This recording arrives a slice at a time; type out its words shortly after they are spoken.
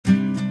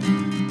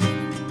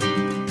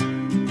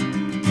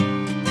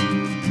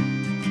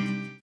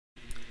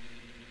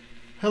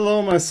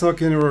Hello my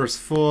soccer universe,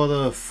 for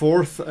the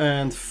fourth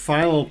and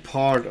final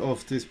part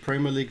of this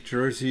Premier League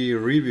jersey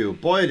review.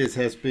 Boy, this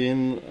has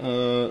been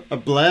a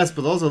blast,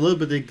 but also a little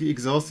bit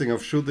exhausting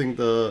of shooting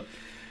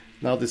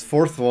now this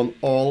fourth one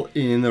all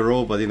in a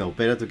row, but you know,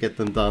 better to get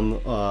them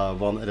done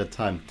one at a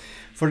time.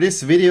 For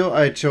this video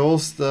I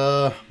chose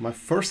my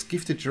first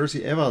gifted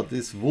jersey ever,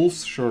 this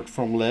Wolves shirt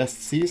from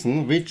last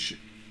season, which,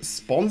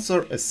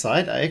 sponsor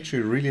aside, I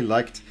actually really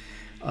liked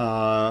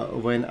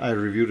when I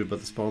reviewed it, but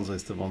the sponsor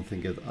is the one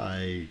thing that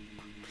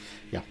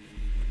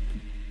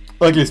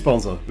ugly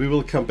sponsor. We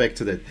will come back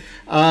to that.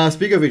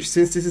 Speaking of which,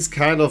 since this is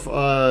kind of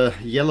a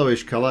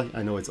yellowish color,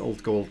 I know it's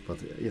old gold, but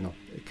you know,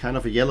 kind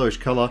of a yellowish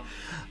color,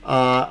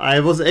 I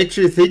was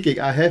actually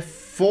thinking I have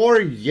 4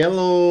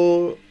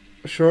 yellow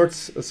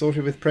shirts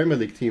associated with Premier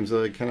League teams,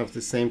 kind of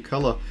the same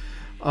color,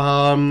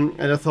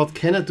 and I thought,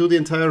 can I do the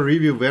entire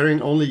review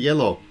wearing only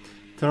yellow?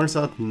 Turns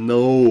out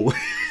no.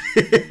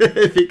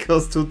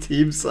 Because 2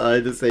 teams are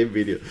in the same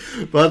video,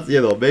 but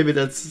you know, maybe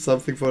that's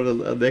something for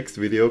the next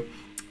video.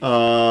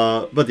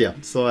 But yeah,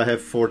 so I have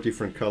 4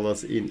 different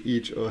colors in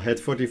each, or had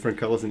 4 different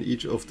colors in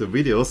each of the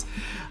videos.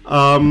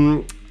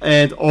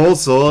 And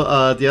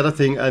also the other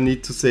thing I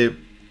need to say,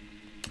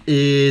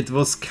 it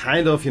was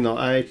kind of, you know,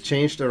 I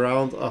changed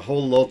around a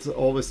whole lot,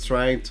 always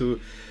trying to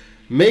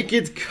make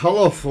it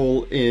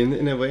colorful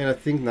in a way, and I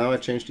think now I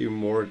changed even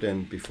more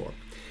than before.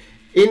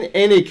 In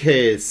any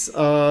case,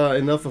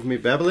 enough of me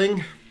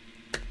babbling.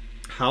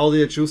 How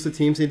did I choose the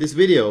teams in this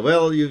video?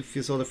 Well, if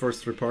you saw the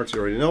first 3 parts, you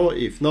already know.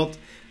 If not,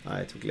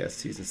 I took last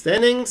season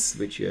standings,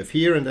 which you have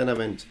here, and then I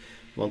went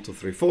 1, 2,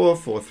 3, 4,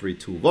 4, 3,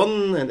 2,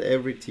 1, and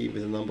every team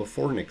with a number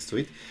 4 next to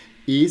it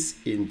is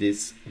in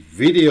this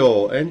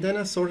video. And then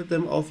I sorted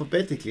them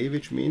alphabetically,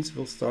 which means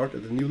we'll start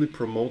at the newly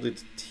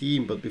promoted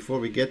team. But before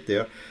we get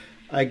there,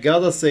 I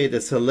gotta say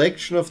the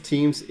selection of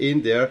teams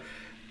in there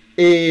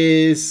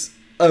is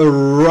a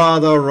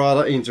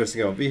rather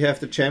interesting one. We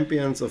have the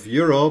champions of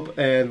Europe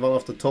and one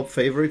of the top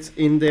favorites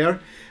in there.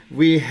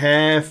 We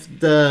have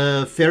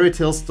the fairy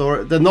tale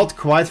story, the not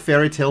quite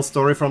fairy tale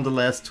story from the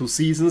last 2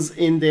 seasons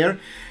in there.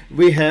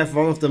 We have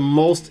one of the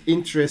most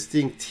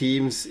interesting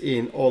teams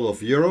in all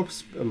of Europe,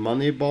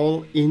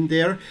 Moneyball, in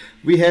there.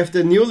 We have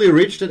the newly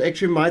rich that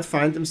actually might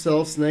find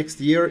themselves next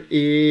year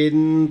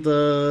in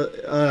the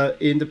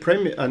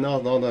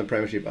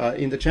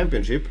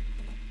Championship.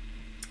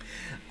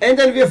 And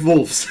then we have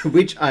Wolves,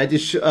 which I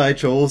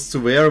chose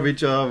to wear,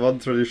 which are one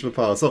traditional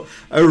power. So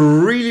a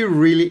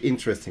really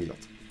interesting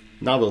lot.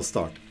 Now we'll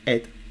start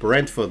at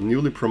Brentford,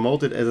 newly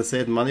promoted, as I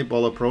said,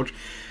 Moneyball approach.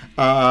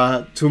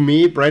 To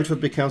me,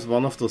 Brentford becomes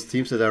one of those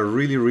teams that I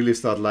really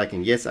start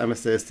liking. Yes, I'm a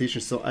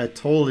statistician, so I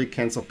totally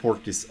can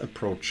support this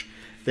approach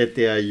that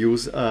they are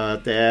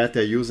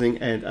they're using,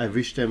 and I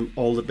wish them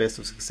all the best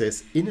of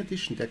success. In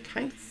addition, they're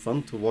kind of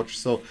fun to watch,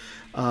 so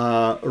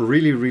a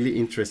really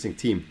interesting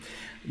team.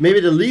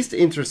 Maybe the least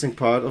interesting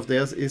part of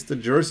theirs is the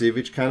jersey,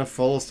 which kind of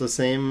follows the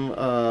same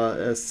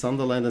as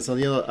Sunderland and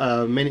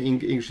Sunderland. Many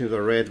English teams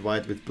are red,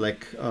 white with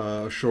black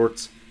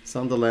shorts.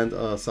 Sunderland,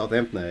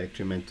 Southampton, I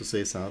actually meant to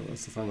say.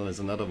 Sunderland is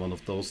another one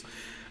of those.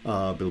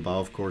 Bilbao,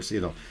 of course, you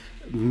know.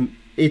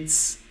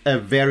 It's a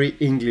very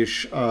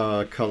English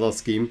color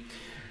scheme,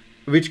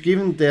 which,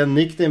 given their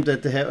nickname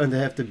that they have, and they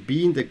have the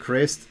B in the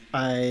crest,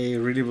 I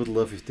really would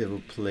love if they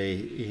would play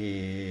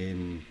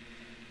in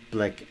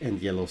black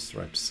and yellow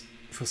stripes.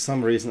 For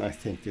some reason, I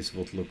think this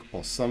would look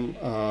awesome,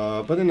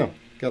 but you know,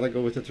 gotta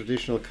go with the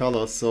traditional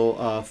colors,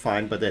 so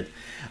fine by that.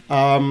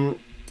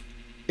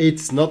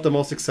 It's not the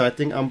most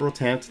exciting Umbro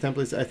template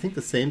is, I think,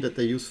 the same that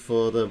they use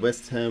for the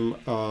West Ham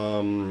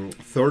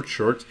 3rd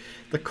shirt.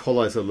 The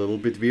color is a little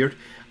bit weird.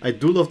 I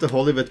do love the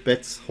Hollywood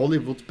bets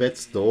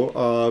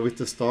though, with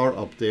the star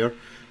up there.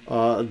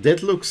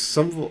 That looks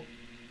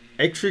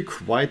actually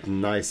quite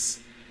nice.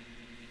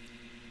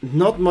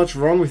 Not much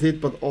wrong with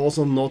it, but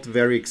also not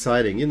very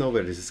exciting. You know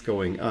where this is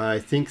going. I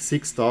think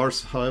 6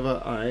 stars.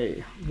 However,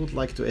 I would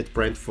like to add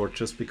Brentford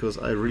just because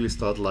I really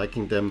start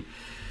liking them.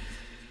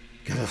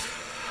 Gotta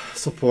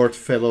support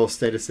fellow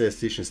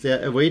statisticians.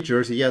 Their away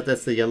jersey, yeah,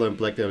 that's the yellow and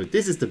black.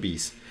 This is the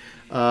bees.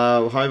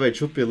 However, it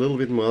should be a little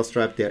bit more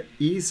striped. There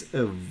is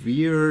a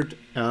weird,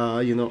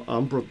 you know,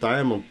 Umbro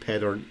diamond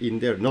pattern in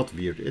there. Not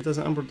weird. It has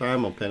an Umbro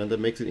diamond pattern that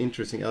makes it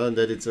interesting. Other than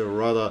that, it's a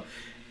rather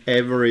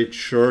average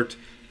shirt.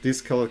 This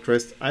color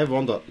crest, I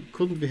wonder,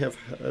 couldn't we have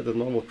the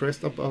normal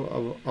crest up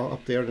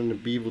there, and the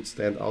B would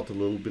stand out a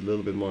little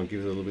bit more and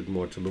give it a little bit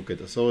more to look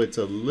at. So it's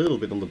a little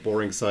bit on the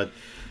boring side,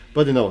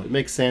 but you know, it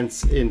makes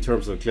sense in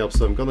terms of club.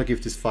 So I'm gonna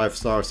give this 5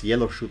 stars.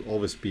 Yellow should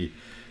always be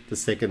the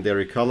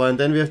secondary color. And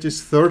then we have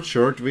this 3rd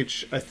shirt,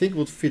 which I think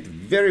would fit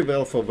very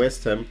well for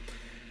West Ham.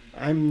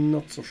 I'm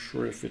not so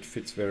sure if it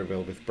fits very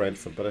well with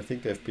Brentford, but I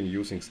think they've been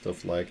using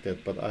stuff like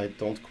that. But I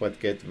don't quite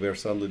get where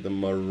suddenly the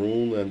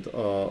maroon and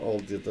all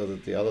the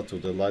other 2,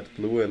 the light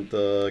blue and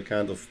the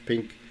kind of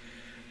pink,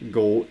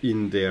 go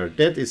in there.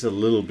 That is a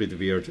little bit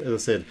weird. As I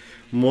said,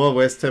 more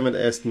West Ham and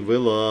Aston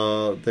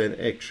Villa than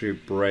actually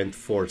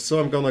Brentford. So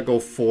I'm gonna go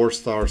 4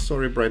 stars.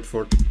 Sorry,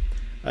 Brentford.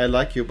 I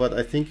like you, but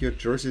I think your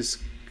jerseys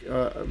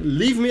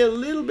leave me a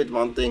little bit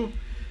wanting.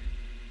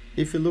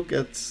 if you look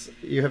at,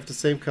 you have the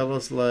same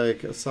colors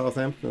like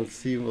Southampton, and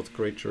see what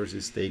great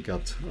jerseys they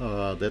got.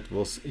 That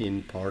was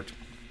in part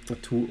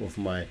 2 of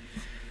my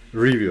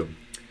review.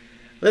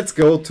 Let's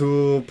go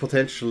to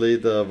potentially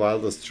the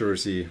wildest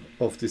jersey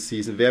of this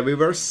season, where we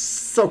were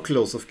so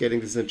close of getting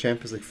this in the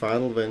Champions League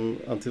final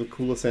when, until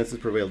cooler senses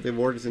prevailed. They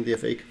wore this in the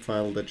FA Cup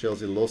final that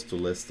Chelsea lost to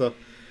Leicester.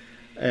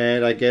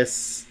 And I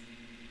guess,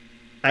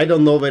 I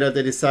don't know whether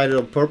they decided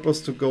on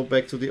purpose to go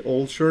back to the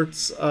old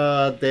shirts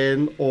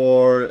then,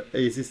 or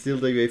is it still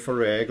the UEFA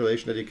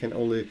regulation that you can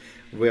only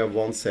wear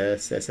one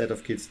set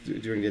of kits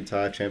during the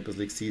entire Champions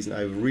League season.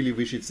 I really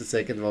wish it's the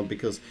second one,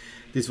 because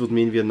this would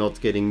mean we are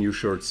not getting new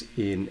shirts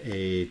in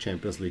a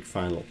Champions League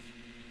final.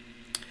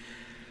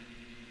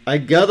 I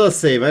gotta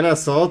say, when I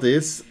saw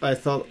this, I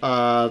thought,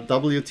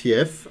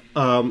 WTF,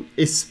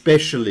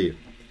 especially,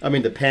 I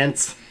mean, the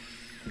pants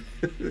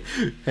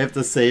have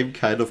the same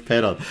kind of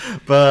pattern,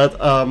 but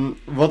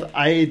what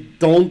I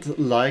don't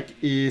like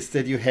is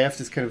that you have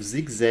this kind of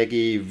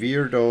zigzaggy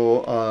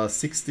weirdo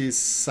 60s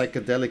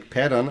psychedelic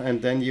pattern,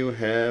 and then you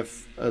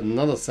have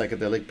another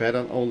psychedelic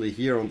pattern only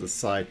here on the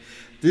side.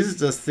 This is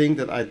the thing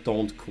that I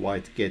don't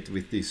quite get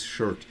with this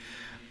shirt.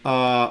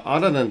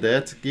 Other than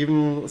that,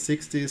 given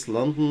 60s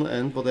London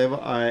and whatever,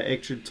 I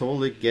actually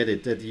totally get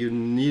it, that you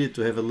needed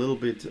to have a little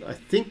bit. I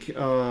think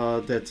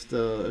that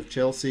the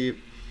Chelsea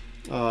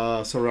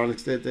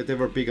surroundings, they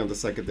were big on the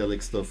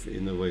psychedelic stuff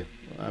in a way.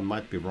 I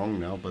might be wrong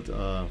now, but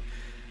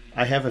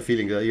I have a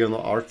feeling that, you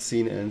know, art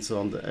scene and so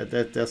on,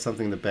 that there's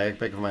something in the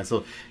back of mind.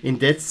 So in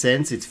that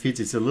sense it fits.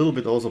 It's a little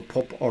bit also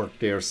pop art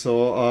there,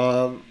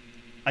 so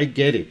I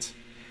get it.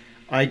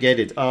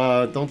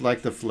 Don't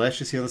like the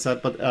flashes here on the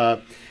side, but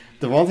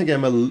the one thing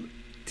I'm a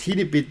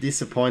teeny bit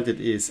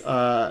disappointed is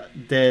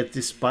that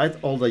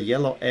despite all the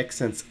yellow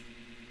accents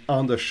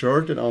on the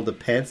shirt and on the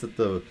pants, that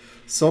the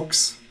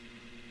socks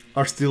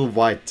are still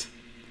white.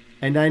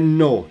 And I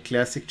know,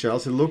 classic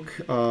Chelsea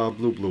look,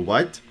 blue, blue,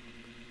 white.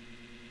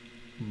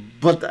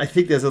 But I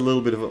think there's a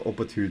little bit of an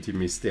opportunity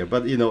missed there.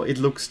 But, you know, it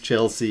looks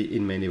Chelsea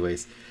in many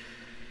ways.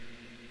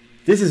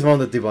 This is one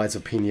that divides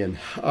opinion.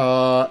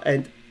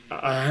 And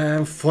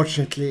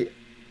unfortunately,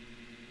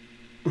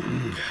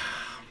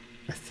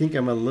 I think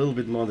I'm a little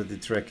bit more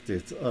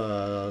detracted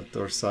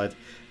their side.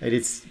 And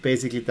it's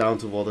basically down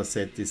to what I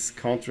said, this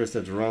contrast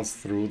that runs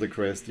through the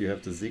crest. You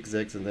have the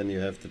zigzags and then you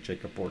have the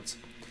checkerboards.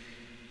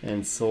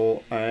 And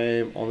so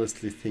I'm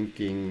honestly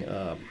thinking,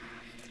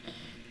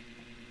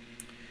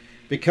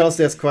 because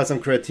there's quite some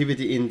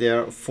creativity in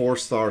there, 4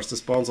 stars. The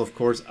sponsor, of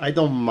course, I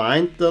don't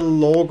mind the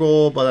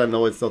logo, but I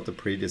know it's not the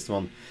prettiest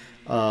one.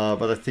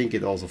 But I think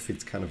it also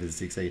fits kind of in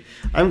zigzag.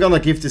 I'm gonna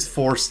give this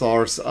 4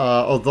 stars,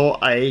 although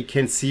I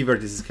can see where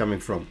this is coming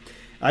from.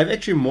 I have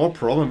actually more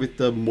problem with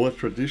the more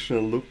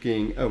traditional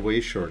looking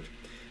away shirt.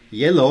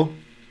 Yellow,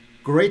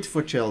 great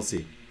for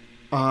Chelsea.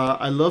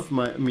 I love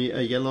me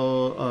a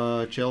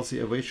yellow Chelsea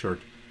away shirt,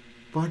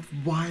 but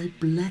why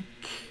black?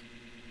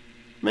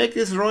 Make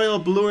this royal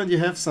blue and you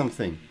have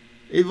something.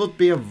 It would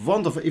be a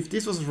wonderful, if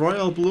this was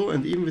royal blue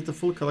and even with the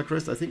full color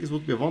crest, I think it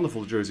would be a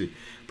wonderful jersey.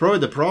 Probably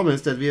the problem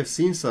is that we have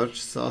seen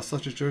such a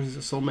jersey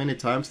so many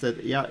times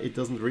that, yeah, it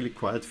doesn't really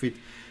quite fit.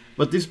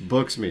 But this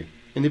bugs me,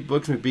 and it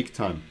bugs me big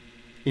time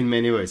in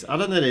many ways.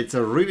 Other than that, it's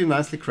a really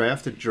nicely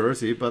crafted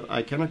jersey, but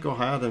I cannot go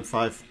higher than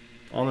 5,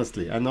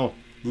 honestly. I know.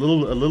 A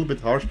little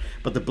bit harsh,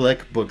 but the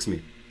black bugs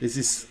me.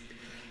 This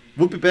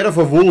would be better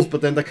for Wolves,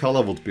 but then the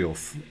color would be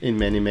off in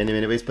many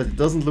ways. But it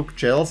doesn't look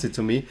Chelsea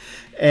to me.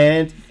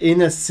 And in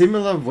a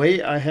similar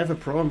way, I have a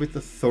problem with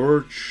the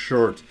third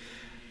shirt.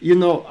 You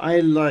know,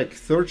 I like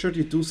third shirt.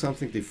 You do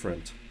something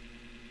different.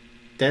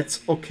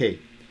 That's okay.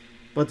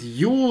 But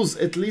use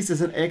at least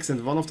as an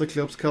accent one of the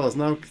club's colors.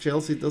 Now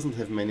Chelsea doesn't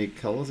have many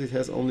colors. It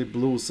has only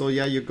blue. So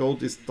yeah, you go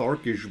this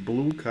darkish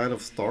blue kind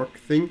of stark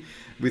thing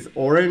with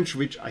orange,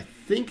 which I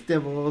think there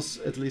was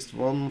at least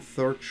one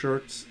third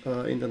shirt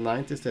in the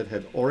 90s that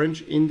had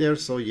orange in there.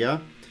 So yeah,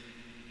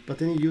 but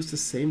then you use the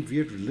same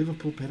weird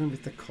Liverpool pattern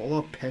with the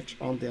color patch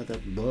on there.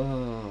 That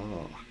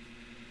blah.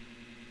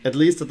 At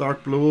least the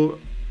dark blue,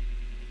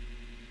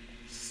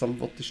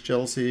 somewhat is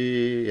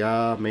Chelsea.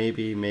 Yeah,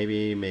 maybe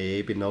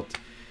not.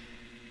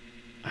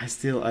 I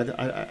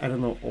don't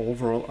know.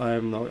 Overall,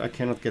 I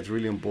cannot get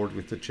really on board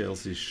with the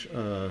Chelsea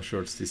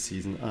shirts this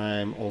season.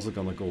 I'm also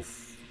gonna go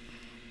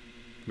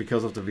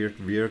because of the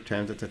weird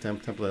template.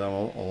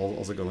 I'm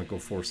also gonna go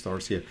 4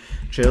 stars here.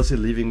 Chelsea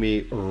leaving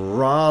me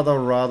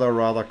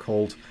rather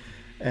cold,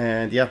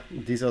 and yeah,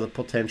 these are the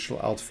potential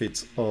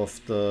outfits of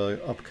the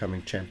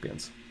upcoming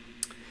champions.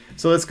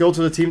 So let's go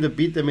to the team that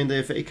beat them in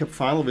the FA Cup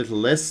final with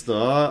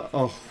Leicester.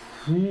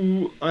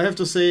 Who I have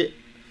to say,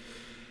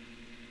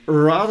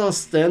 rather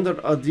standard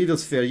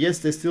Adidas fare. Yes,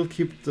 they still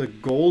keep the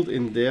gold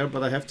in there,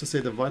 but I have to say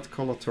the white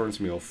color turns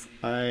me off.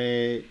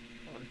 I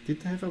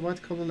did have a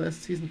white color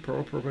last season,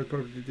 probably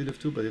did have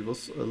too, but it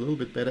was a little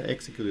bit better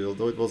executed,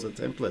 although it was a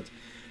template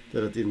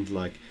that I didn't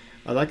like.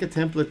 I like a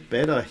template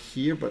better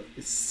here, but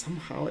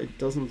somehow it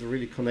doesn't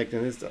really connect,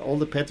 and it's all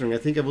the patterning. I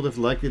think I would have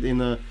liked it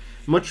in a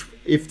much,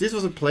 if this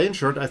was a plain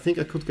shirt, I think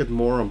I could get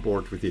more on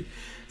board with it.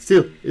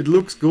 Still, it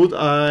looks good.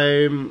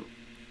 I'm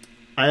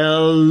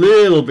a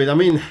little bit, I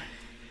mean,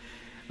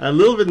 a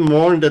little bit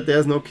more that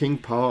there's no King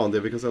Power on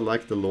there, because I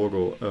like the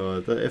logo.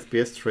 The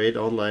FPS trade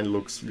online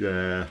looks,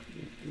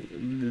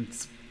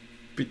 it's a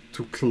bit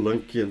too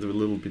clunky and a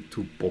little bit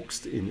too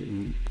boxed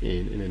in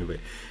any way.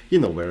 You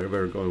know where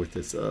we're going with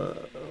this.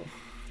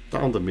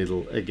 Down the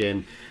middle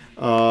again.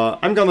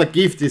 I'm gonna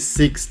give this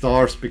 6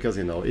 stars because,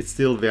 you know, it's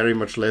still very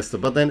much Leicester.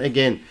 But then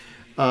again,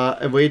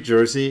 away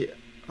jersey,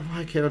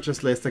 why cannot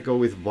just Leicester go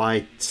with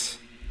white?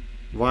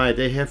 Why?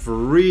 They have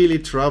really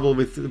trouble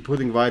with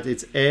putting white.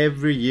 It's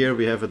every year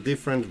we have a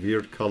different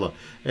weird color.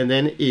 And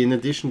then in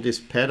addition, this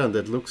pattern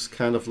that looks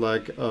kind of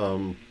like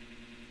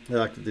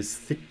this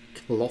thick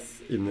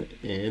cloth in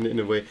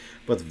a way,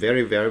 but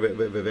very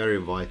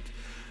white.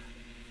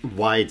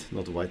 Wide,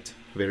 not white.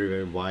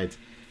 Very wide.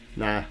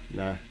 Nah.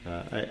 No.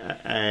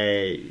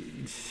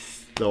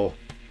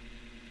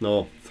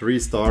 3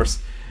 stars,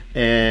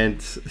 and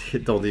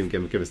don't even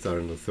give me a star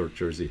on the 3rd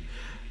jersey.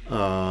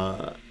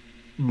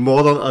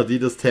 Modern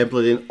Adidas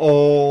template in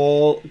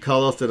all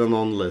colors that are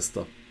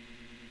non-Leicester.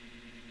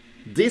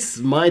 This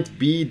might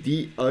be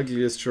the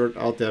ugliest shirt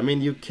out there. I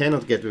mean, you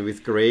cannot get me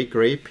with gray,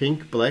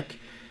 pink, black,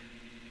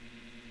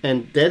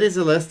 and that is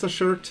a Leicester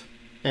shirt.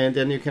 And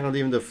then you cannot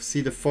even see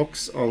the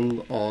fox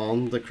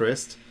on the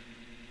crest.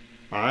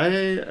 I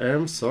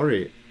am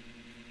sorry.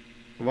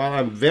 While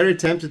I'm very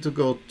tempted to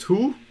go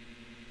 2,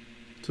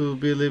 to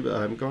believe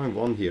I'm going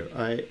 1 here.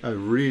 I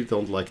really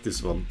don't like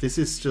this one. This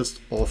is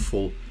just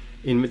awful.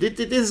 This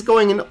is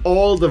going in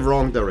all the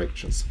wrong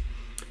directions.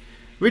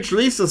 Which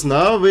leaves us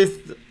now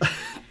with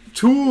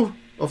 2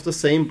 of the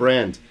same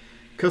brand.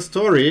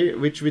 Castore,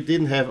 which we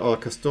didn't have, or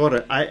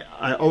Castore.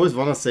 I always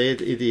want to say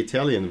it in the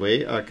Italian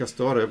way,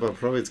 Castore, but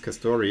probably it's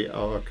Castore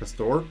or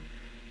Castore.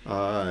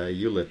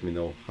 You let me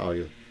know how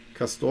you...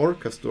 Castore, or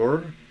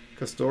Castore.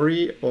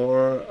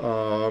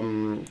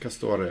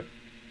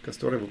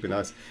 Castore would be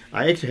nice.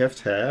 I actually have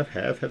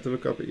to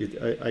look up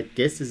it. I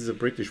guess this is a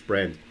British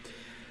brand.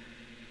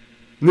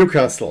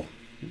 Newcastle,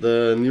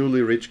 the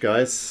newly rich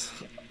guys,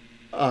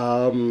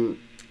 are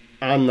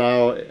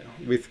now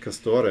with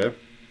Castore.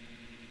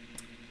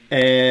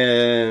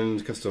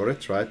 And Castore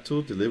tried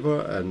to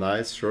deliver a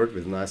nice shirt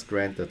with nice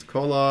granted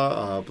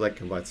collar,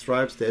 black and white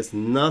stripes. There's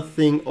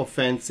nothing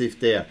offensive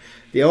there.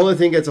 The only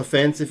thing that's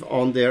offensive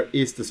on there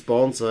is the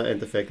sponsor and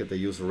the fact that they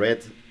use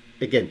red.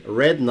 Again,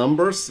 red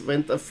numbers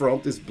when the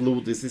front is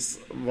blue. This is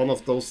one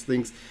of those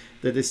things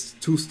that is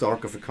too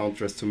stark of a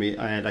contrast to me,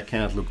 and I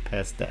cannot look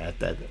past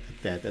that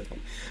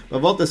one.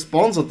 But what the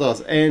sponsor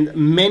does, and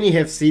many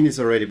have seen this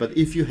already, but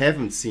if you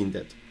haven't seen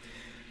that,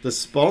 the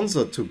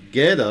sponsor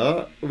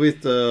together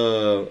with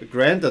the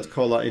granted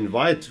collar in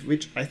white,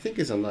 which I think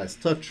is a nice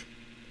touch,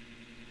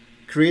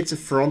 creates a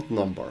front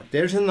number.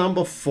 There's a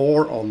number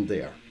 4 on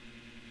there,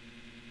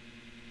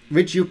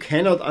 which you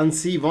cannot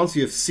unsee. Once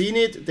you've seen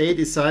it, they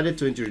decided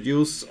to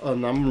introduce a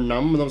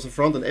numbers in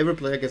front, and every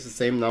player gets the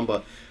same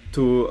number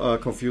to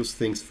confuse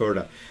things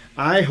further.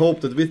 I hope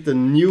that with the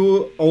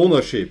new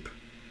ownership,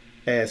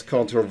 as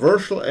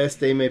controversial as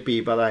they may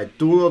be, but I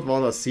do not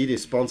want to see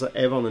this sponsor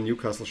ever on a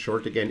Newcastle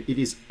shirt again. It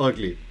is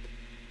ugly.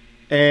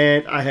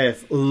 And I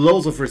have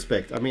loads of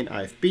respect. I mean,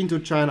 I've been to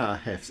China, I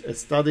have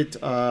studied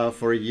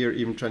for a year,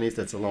 even Chinese.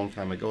 That's a long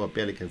time ago. I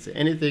barely can say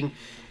anything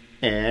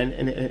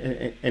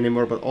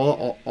anymore, but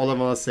all I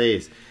want to say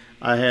is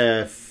I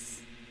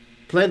have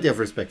plenty of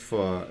respect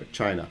for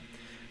China.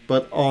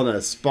 But on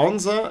a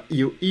sponsor,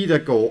 you either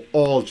go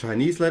all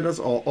Chinese letters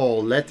or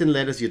all Latin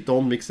letters. You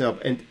don't mix them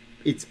up. And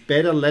it's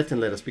better Latin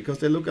letters because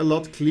they look a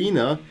lot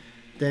cleaner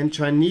than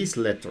Chinese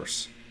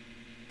letters.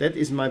 That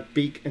is my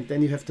big, and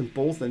then you have them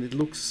both and it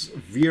looks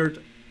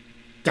weird.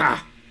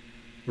 Gah!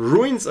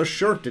 Ruins a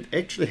shirt that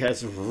actually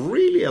has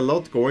really a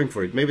lot going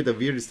for it. Maybe the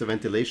weird is the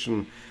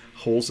ventilation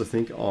holes, I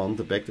think, on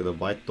the back, that are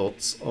white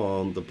dots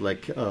on the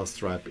black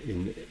stripe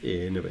in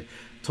a way.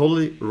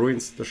 Totally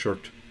ruins the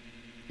shirt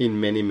in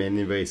many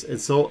ways.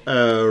 And so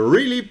a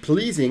really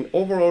pleasing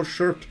overall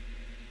shirt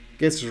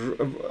gets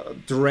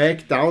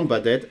dragged down by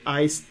that.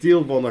 I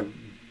still want to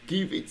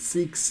give it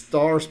 6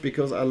 stars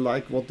because I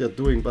like what they're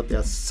doing, but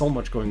there's so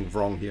much going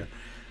wrong here.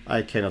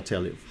 I cannot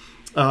tell you.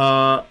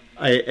 I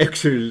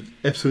actually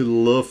absolutely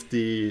love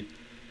the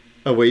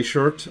away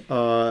shirt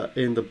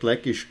in the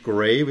blackish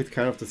gray with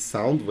kind of the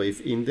sound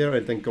wave in there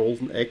and then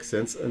golden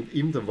accents, and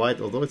even the white,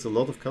 although it's a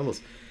lot of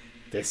colors.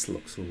 This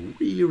looks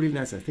really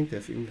nice. I think they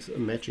have even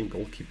matching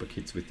goalkeeper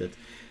kits with that.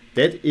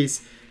 That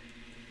is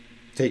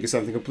taking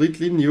something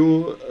completely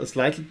new,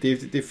 slightly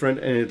different,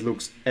 and it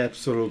looks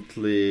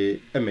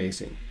absolutely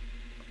amazing.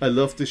 I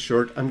love this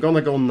shirt. I'm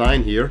gonna go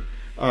 9 here.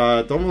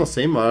 Don't want to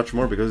say much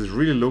more because it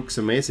really looks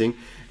amazing.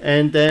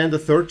 And then the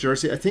 3rd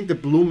jersey, I think the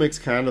blue makes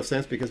kind of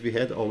sense because we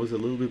had always a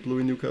little bit blue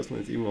in Newcastle,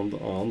 and it's even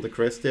on the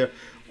crest there.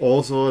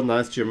 Also a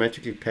nice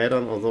geometrical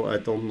pattern, although I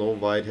don't know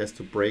why it has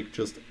to break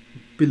just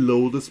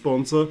below the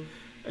sponsor.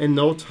 And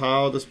note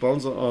how the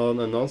sponsor on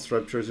a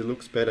non-striped jersey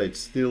looks better. It's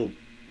still,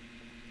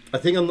 I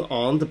think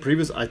on the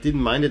previous I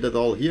didn't mind it at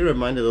all. Here I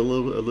mind it a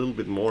little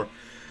bit more.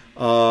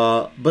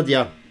 But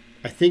yeah,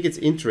 I think it's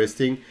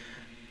interesting.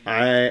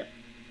 But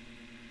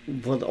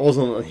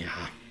also,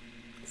 yeah,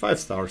 5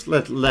 stars.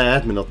 Let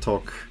me not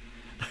talk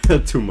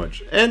too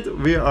much.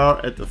 And we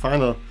are at the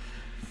final.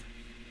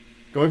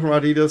 Going from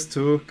Adidas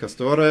to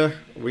Castore,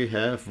 we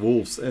have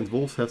Wolves, and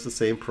Wolves have the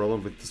same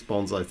problem with the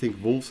sponsor. I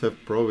think Wolves have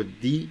probably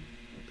the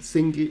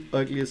single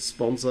ugliest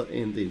sponsor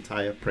in the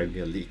entire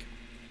Premier League.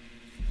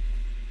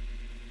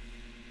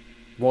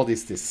 What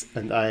is this?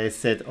 And I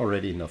said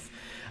already enough.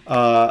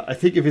 I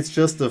think if it's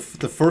just the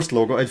first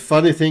logo, and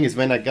funny thing is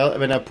when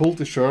I pulled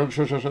the shirt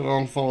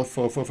on for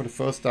the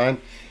first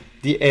time,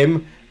 the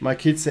M, my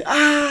kids say,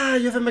 "Ah,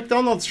 you have a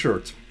McDonald's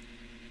shirt."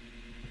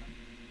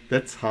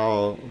 That's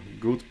how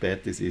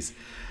bad this is.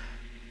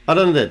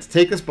 Other than that,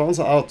 take the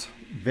sponsor out.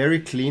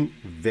 Very clean,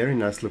 very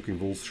nice looking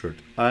Wolves shirt.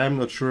 I'm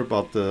not sure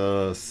about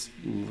the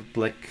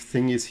black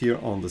thingies here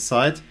on the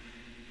side.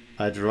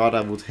 I'd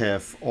rather would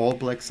have all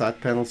black side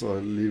panels or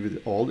leave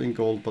it all in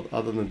gold, but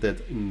other than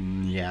that,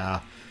 yeah.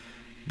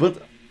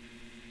 But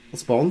the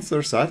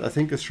sponsor side, I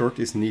think the shirt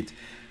is neat.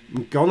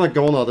 I'm gonna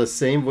go now the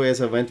same way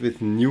as I went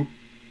with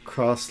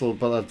Newcastle,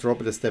 but I'll drop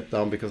it a step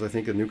down because I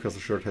think the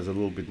Newcastle shirt has a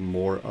little bit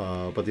more,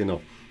 but you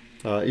know.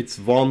 It's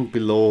one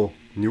below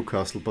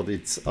Newcastle, but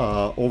it's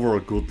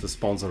overall good. The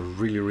sponsor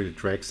really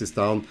drags this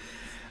down.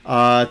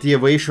 The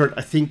away shirt,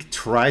 I think,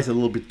 tries a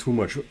little bit too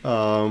much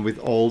with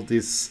all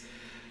this,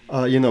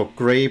 you know,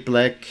 gray,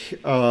 black,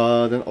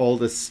 then all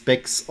the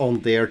specs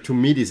on there. To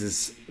me, this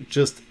is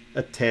just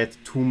a tad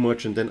too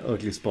much, and then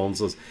ugly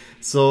sponsors.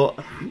 So,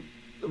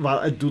 while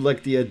I do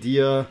like the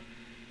idea,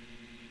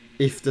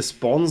 if the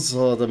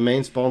sponsor, the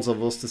main sponsor,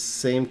 was the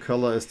same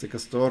color as the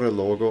Castore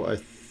logo, I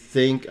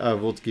think I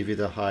would give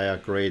it a higher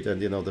grade,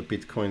 and you know, the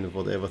Bitcoin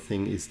whatever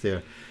thing is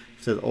there,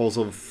 if that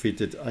also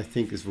fitted, I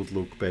think this would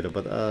look better.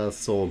 But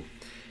so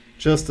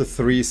just a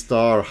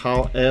 3-star.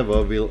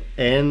 However, will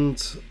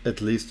end at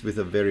least with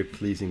a very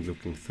pleasing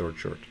looking third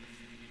shirt.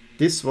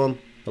 This one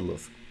I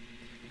love.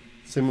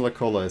 Similar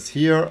color as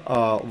here,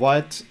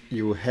 white.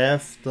 You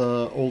have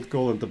the old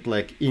gold and the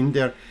black in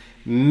there.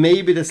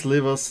 Maybe the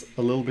slivers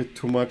a little bit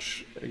too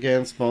much,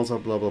 again, sponsor,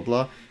 blah blah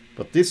blah,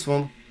 but this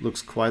one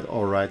looks quite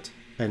alright.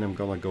 And I'm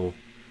gonna go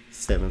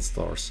 7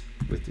 stars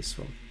with this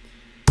one.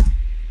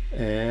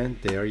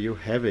 And there you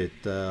have it,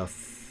 the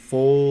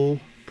full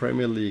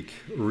Premier League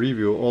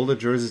review. All the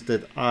jerseys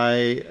that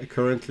I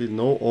currently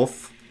know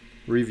of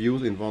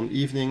reviewed in one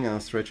evening. I'll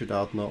stretch it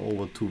out now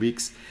over 2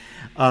 weeks.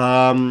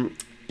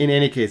 In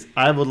any case,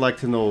 I would like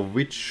to know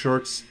which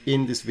shirts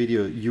in this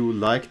video you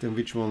liked and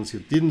which ones you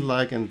didn't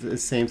like, and the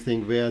same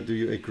thing, where do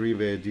you agree,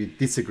 where do you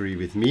disagree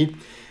with me.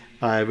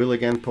 I will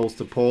again post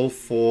a poll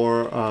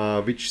for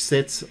which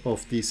sets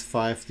of these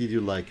 5 did you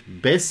like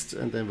best,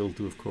 and then we'll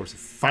do, of course, a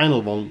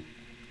final one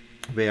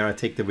where I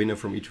take the winner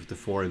from each of the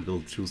 4 and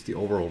we'll choose the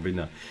overall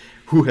winner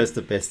who has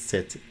the best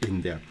set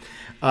in there.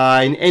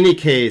 In any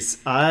case,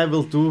 I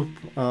will do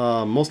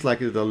most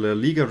likely the La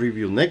Liga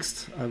review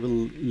next. I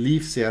will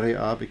leave Serie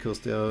A because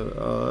there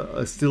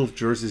are still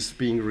jerseys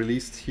being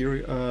released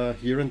here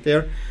and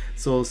there.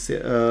 So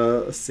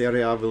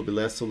Serie A will be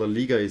last, so La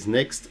Liga is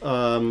next.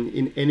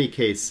 In any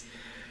case,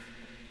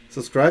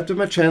 subscribe to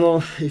my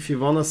channel if you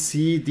want to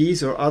see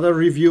these or other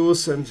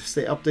reviews and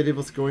stay updated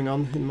what's going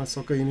on in my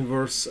soccer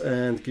universe,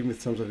 and give me a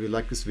thumbs up if you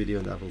like this video,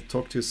 and I will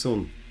talk to you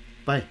soon.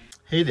 Bye.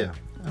 Hey there,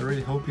 I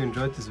really hope you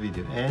enjoyed this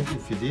video, and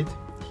if you did,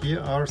 here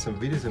are some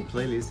videos and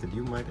playlists that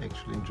you might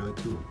actually enjoy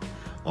too.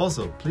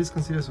 Also, please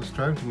consider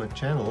subscribing to my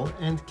channel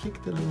and click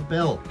the little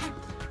bell,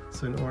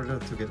 so in order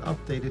to get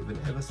updated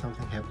whenever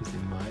something happens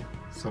in my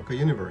soccer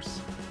universe.